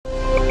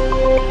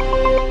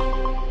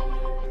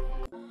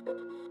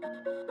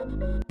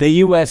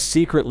The US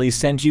secretly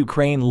sent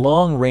Ukraine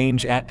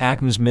long-range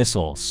ATACMS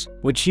missiles,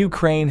 which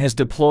Ukraine has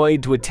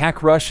deployed to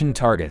attack Russian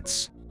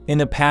targets, in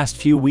the past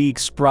few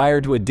weeks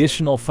prior to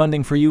additional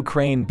funding for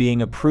Ukraine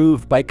being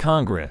approved by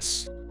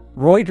Congress.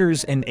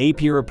 Reuters and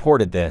AP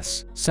reported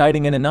this,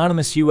 citing an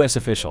anonymous US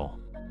official.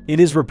 It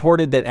is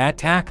reported that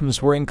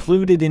ATACMS were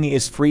included in the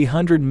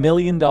 $300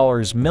 million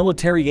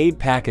military aid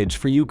package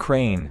for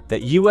Ukraine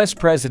that US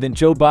President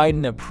Joe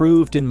Biden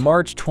approved in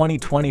March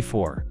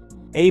 2024.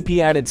 AP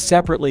added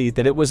separately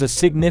that it was a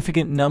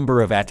significant number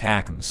of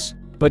ATACMS,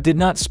 but did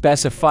not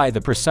specify the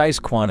precise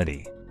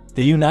quantity.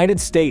 The United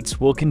States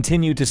will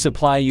continue to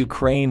supply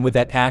Ukraine with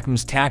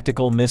ATACMS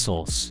tactical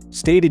missiles,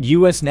 stated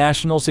U.S.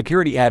 National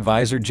Security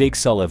Advisor Jake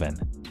Sullivan.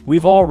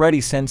 We've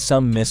already sent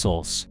some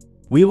missiles.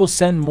 We will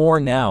send more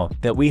now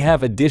that we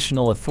have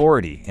additional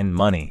authority and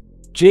money,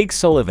 Jake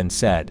Sullivan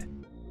said.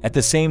 At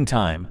the same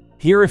time,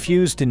 he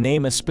refused to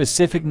name a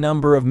specific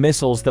number of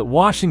missiles that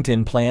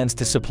Washington plans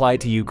to supply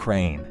to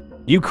Ukraine.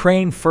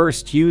 Ukraine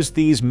first used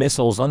these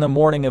missiles on the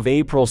morning of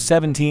April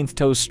 17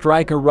 to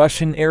strike a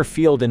Russian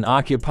airfield in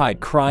occupied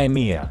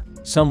Crimea,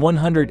 some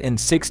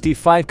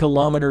 165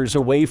 kilometers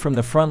away from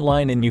the front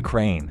line in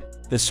Ukraine,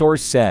 the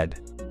source said.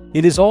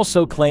 It is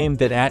also claimed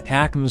that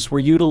ATACMS were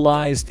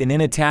utilized in an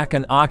attack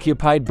on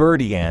occupied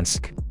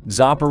Berdyansk,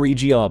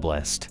 Zaporizhzhia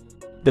Oblast.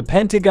 The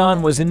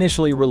Pentagon was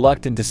initially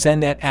reluctant to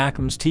send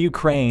ATACMS to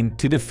Ukraine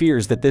due to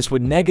fears that this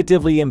would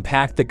negatively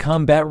impact the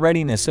combat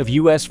readiness of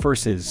U.S.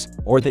 forces,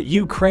 or that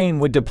Ukraine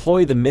would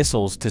deploy the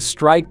missiles to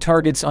strike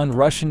targets on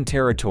Russian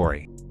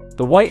territory.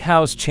 The White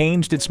House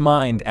changed its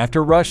mind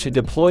after Russia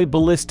deployed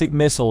ballistic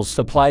missiles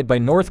supplied by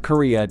North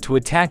Korea to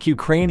attack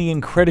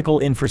Ukrainian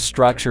critical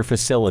infrastructure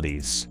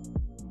facilities.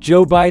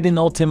 Joe Biden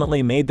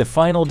ultimately made the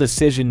final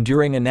decision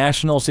during a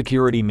national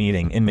security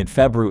meeting in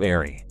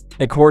mid-February.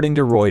 According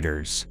to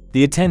Reuters,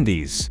 the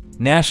attendees,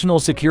 National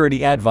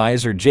Security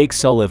Advisor Jake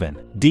Sullivan,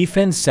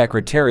 Defense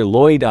Secretary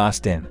Lloyd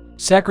Austin,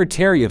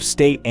 Secretary of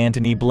State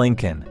Antony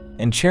Blinken,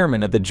 and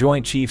Chairman of the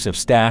Joint Chiefs of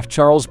Staff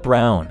Charles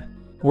Brown,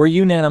 were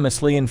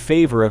unanimously in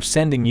favor of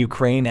sending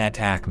Ukraine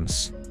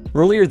ATACMS.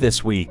 Earlier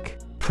this week,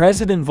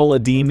 President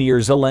Volodymyr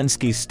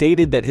Zelensky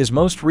stated that his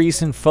most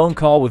recent phone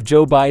call with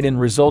Joe Biden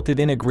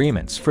resulted in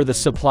agreements for the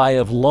supply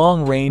of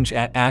long-range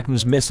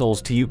ATACMS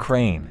missiles to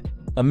Ukraine.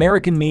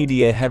 American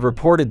media had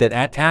reported that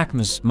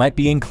ATACMS might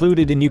be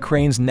included in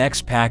Ukraine's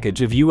next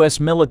package of U.S.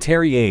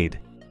 military aid,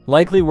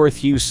 likely worth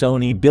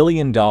 $1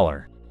 billion.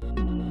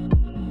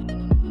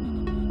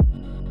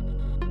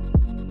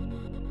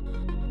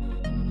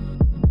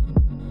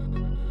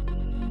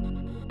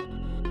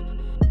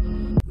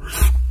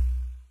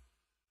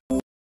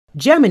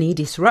 Germany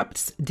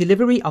disrupts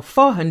delivery of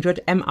 400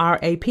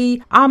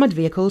 MRAP armored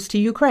vehicles to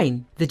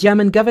Ukraine. The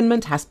German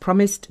government has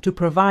promised to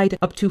provide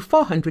up to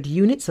 400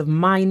 units of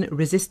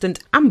mine-resistant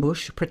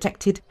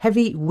ambush-protected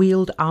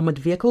heavy-wheeled armored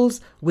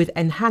vehicles with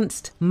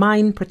enhanced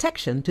mine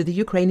protection to the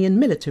Ukrainian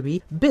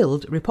military,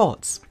 Bild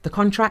reports. The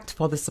contract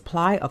for the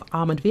supply of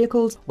armored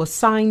vehicles was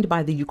signed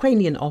by the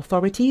Ukrainian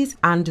authorities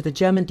and the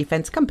German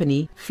defense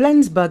company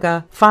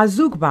Flensburger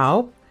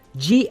Fahrzeugbau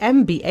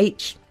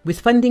GmbH, with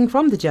funding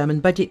from the German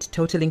budget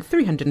totaling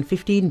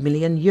 €315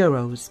 million.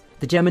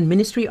 The German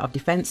Ministry of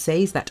Defense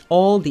says that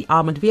all the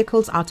armored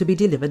vehicles are to be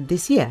delivered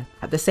this year.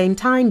 At the same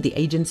time, the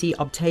agency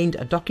obtained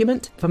a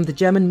document from the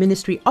German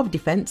Ministry of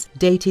Defense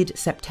dated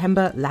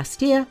September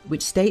last year,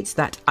 which states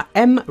that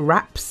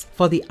MRAPs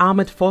for the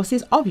armored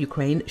forces of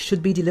Ukraine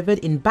should be delivered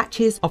in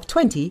batches of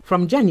 20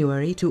 from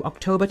January to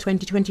October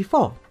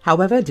 2024.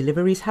 However,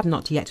 deliveries have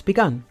not yet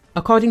begun.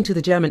 According to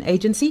the German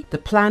agency, the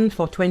plan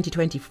for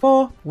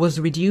 2024 was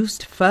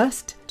reduced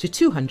first to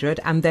 200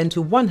 and then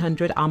to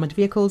 100 armored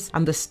vehicles,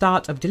 and the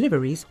start of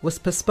deliveries was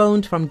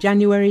postponed from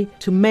January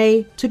to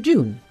May to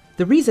June.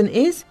 The reason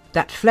is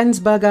that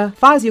Flensburger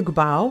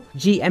Fahrzeugbau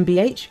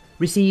GmbH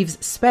receives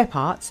spare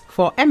parts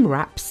for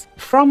MRAPs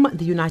from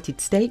the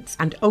United States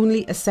and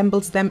only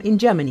assembles them in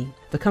Germany.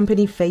 The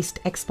company faced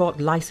export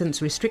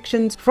license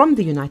restrictions from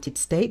the United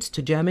States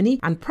to Germany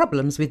and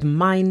problems with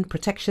mine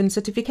protection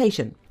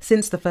certification.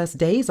 Since the first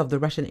days of the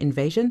Russian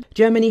invasion,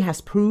 Germany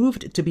has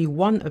proved to be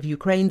one of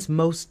Ukraine's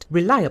most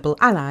reliable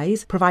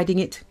allies, providing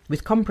it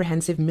with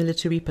comprehensive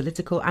military,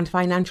 political and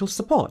financial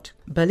support.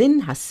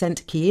 Berlin has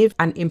sent Kyiv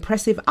an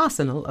impressive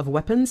arsenal of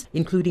weapons,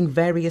 including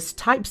various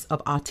types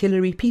of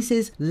artillery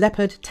pieces,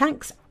 Leopard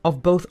tanks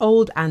of both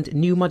old and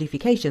new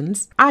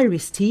modifications,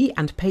 Iris-T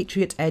and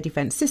Patriot air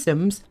defense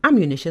systems,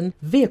 ammunition,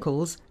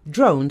 vehicles,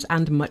 drones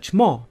and much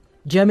more.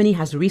 Germany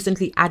has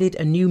recently added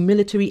a new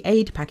military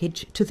aid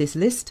package to this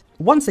list,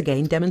 once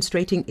again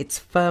demonstrating its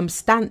firm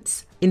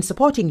stance in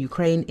supporting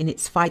Ukraine in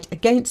its fight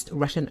against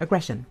Russian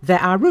aggression.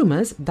 There are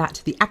rumors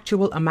that the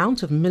actual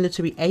amount of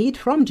military aid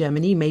from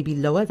Germany may be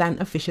lower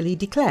than officially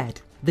declared.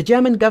 The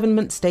German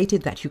government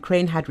stated that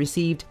Ukraine had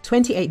received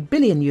 €28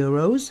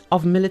 billion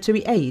of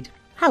military aid.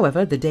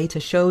 However, the data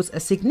shows a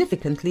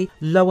significantly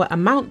lower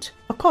amount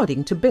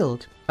according to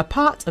Bild. A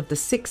part of the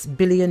 6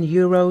 billion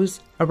euros,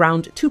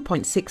 around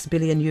 2.6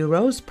 billion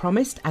euros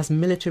promised as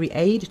military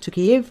aid to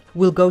Kyiv,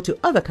 will go to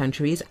other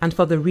countries and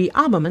for the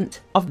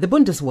rearmament of the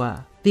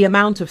Bundeswehr. The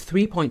amount of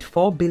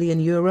 3.4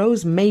 billion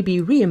euros may be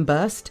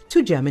reimbursed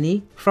to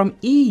Germany from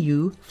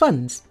EU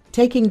funds.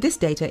 Taking this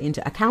data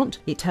into account,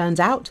 it turns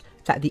out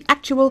that the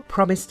actual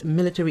promised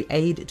military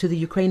aid to the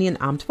Ukrainian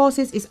armed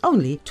forces is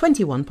only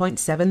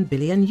 21.7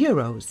 billion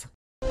euros.